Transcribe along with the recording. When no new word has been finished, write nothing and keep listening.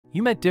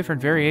You met different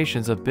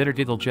variations of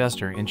Bittergiggle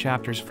Jester in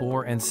chapters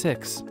 4 and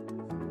 6.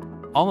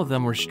 All of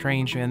them were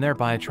strange and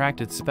thereby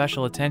attracted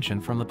special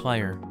attention from the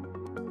player.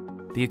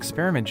 The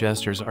experiment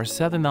Jesters are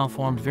 7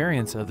 malformed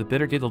variants of the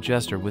Bittergiggle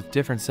Jester with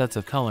different sets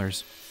of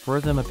colors. 4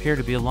 of them appear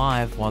to be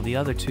alive while the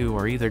other 2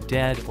 are either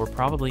dead or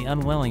probably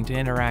unwilling to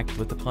interact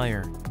with the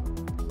player.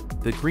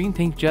 The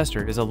green-pink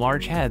Jester is a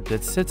large head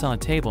that sits on a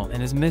table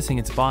and is missing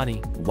its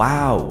body.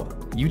 Wow,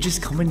 you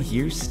just come in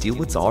here, steal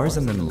what's ours,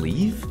 and then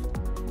leave?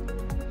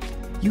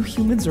 You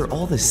humans are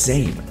all the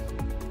same.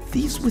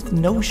 Thieves with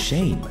no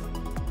shame.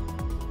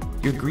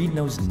 Your greed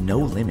knows no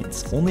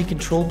limits, only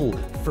controllable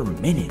for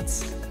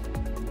minutes.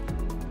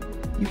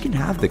 You can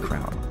have the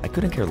crown, I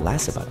couldn't care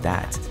less about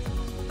that.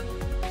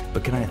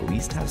 But can I at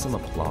least have some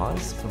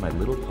applause for my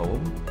little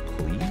poem,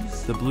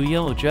 please? The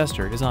blue-yellow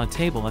Jester is on a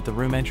table at the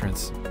room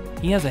entrance.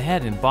 He has a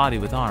head and body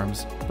with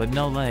arms, but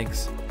no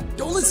legs.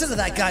 Don't listen to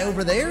that guy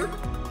over there!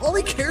 All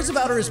he cares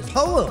about are his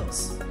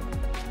poems!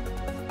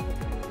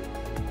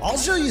 I'll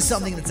show you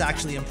something that's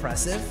actually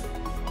impressive.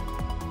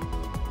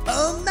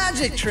 A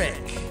magic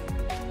trick!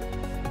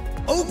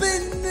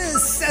 Open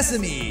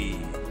sesame!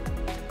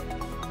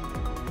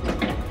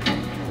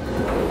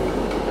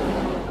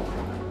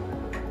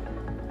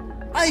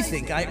 I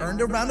think I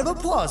earned a round of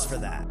applause for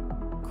that.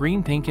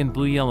 Green, pink, and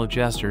blue-yellow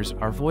Jesters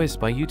are voiced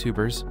by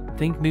YouTubers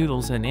Think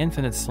Noodles and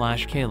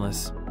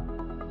Infinite/Kalis.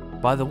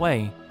 By the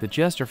way, the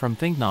Jester from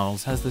Think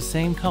Noodles has the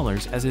same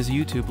colors as his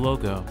YouTube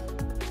logo.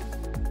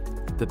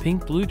 The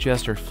pink-blue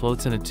Jester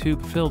floats in a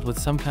tube filled with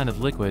some kind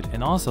of liquid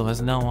and also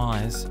has no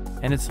eyes,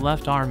 and its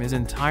left arm is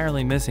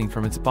entirely missing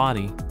from its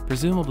body,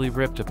 presumably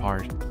ripped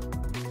apart.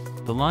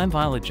 The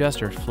lime-violet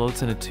Jester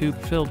floats in a tube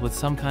filled with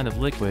some kind of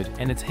liquid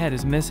and its head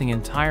is missing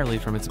entirely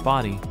from its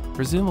body,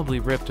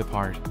 presumably ripped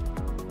apart.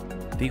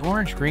 The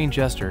orange-green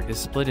Jester is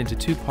split into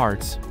 2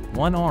 parts,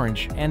 one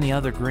orange and the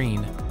other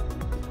green.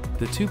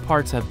 The 2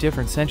 parts have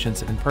different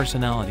sentience and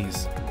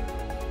personalities.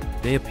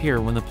 They appear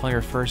when the player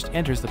first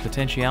enters the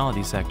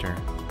potentiality sector.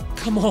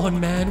 Come on,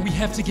 man, we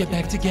have to get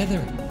back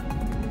together.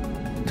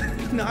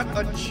 Not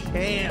a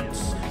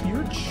chance.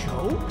 Your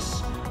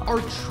jokes are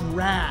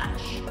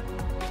trash.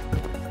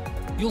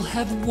 You'll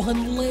have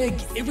 1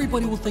 leg.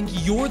 Everybody will think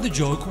you're the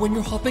joke when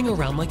you're hopping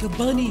around like a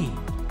bunny.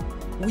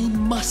 We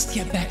must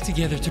get back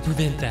together to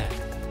prevent that.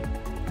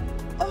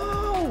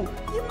 Oh,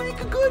 you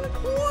make a good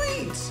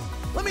point.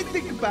 Let me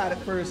think about it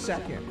for a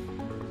second.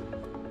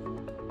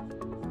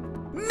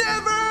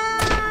 Never!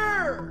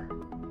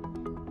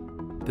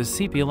 The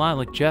sepia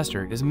lilac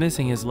Jester is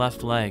missing his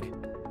left leg.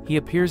 He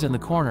appears in the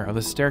corner of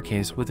a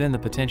staircase within the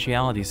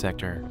potentiality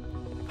sector.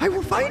 I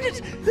will find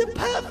it! The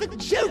perfect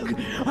joke!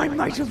 I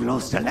might have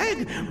lost a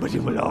leg, but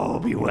it will all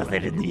be worth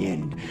it in the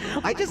end.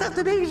 I just have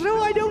to make sure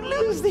I don't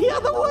lose the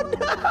other one!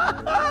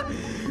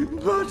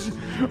 But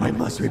I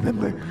must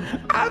remember,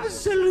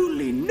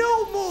 absolutely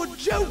no more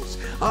jokes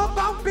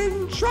about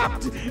being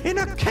trapped in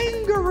a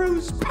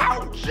kangaroo's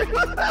pouch!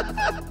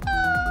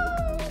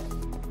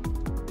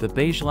 The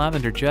beige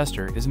lavender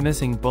Jester is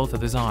missing both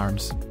of his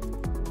arms.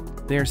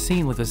 They are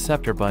seen with a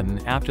scepter button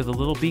after the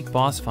little beak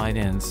boss fight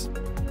ends.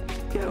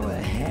 Go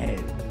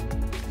ahead.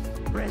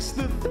 Press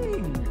the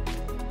thing.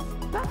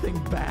 Nothing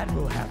bad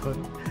will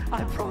happen.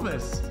 I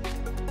promise.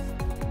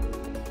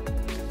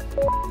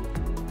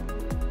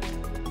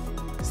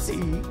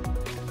 See?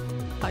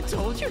 I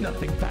told you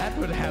nothing bad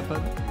would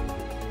happen.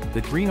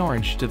 The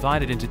green-orange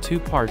divided into 2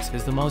 parts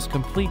is the most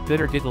complete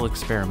Bittergiggle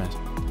experiment.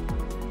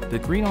 The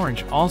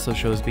green-orange also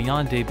shows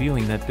beyond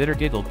debuting that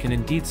Bittergiggle can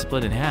indeed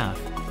split in half,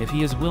 if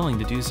he is willing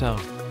to do so.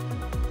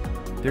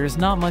 There is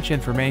not much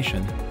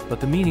information, but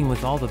the meeting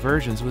with all the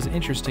versions was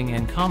interesting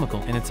and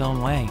comical in its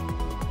own way.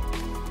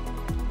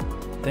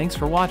 Thanks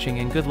for watching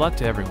and good luck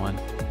to everyone.